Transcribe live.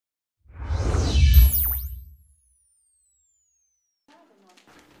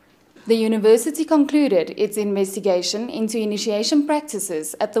The university concluded its investigation into initiation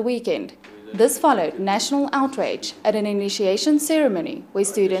practices at the weekend. This followed national outrage at an initiation ceremony where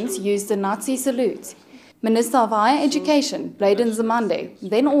students used the Nazi salute. Minister of Higher Education, Theuns Eloff,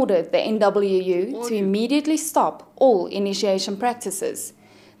 then ordered the NWU to immediately stop all initiation practices.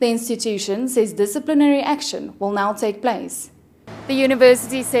 The institution says disciplinary action will now take place. The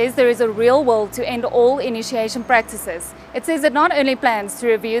university says there is a real will to end all initiation practices. It says it not only plans to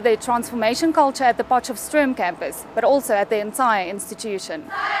review the transformation culture at the Potchefstroom campus, but also at the entire institution.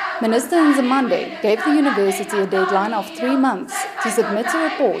 Minister Nzimande gave the university a deadline of 3 months to submit a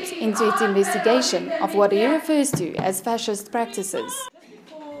report into its investigation of what he refers to as fascist practices.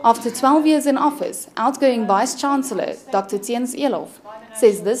 After 12 years in office, outgoing Vice-Chancellor Dr. Theuns Eloff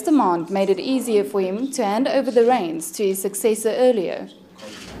says this demand made it easier for him to hand over the reins to his successor earlier.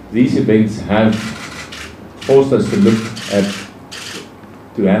 These events have forced us to look at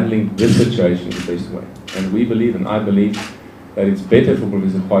handling this situation the best way. And we believe, and I believe, that it's better for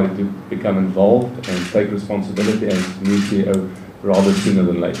Professor Party to become involved and take responsibility as new CEO rather sooner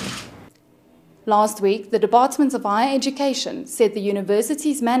than later. Last week, the Department of Higher Education said the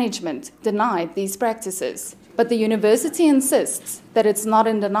university's management denied these practices. But the university insists that it's not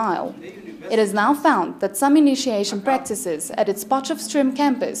in denial. It has now found that some initiation practices at its Potchefstroom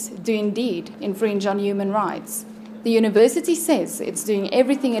campus do indeed infringe on human rights. The university says it's doing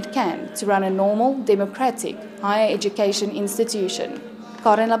everything it can to run a normal, democratic higher education institution.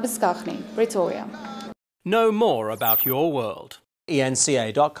 Karen Labiskagni, Pretoria. Know more about your world.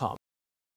 enca.com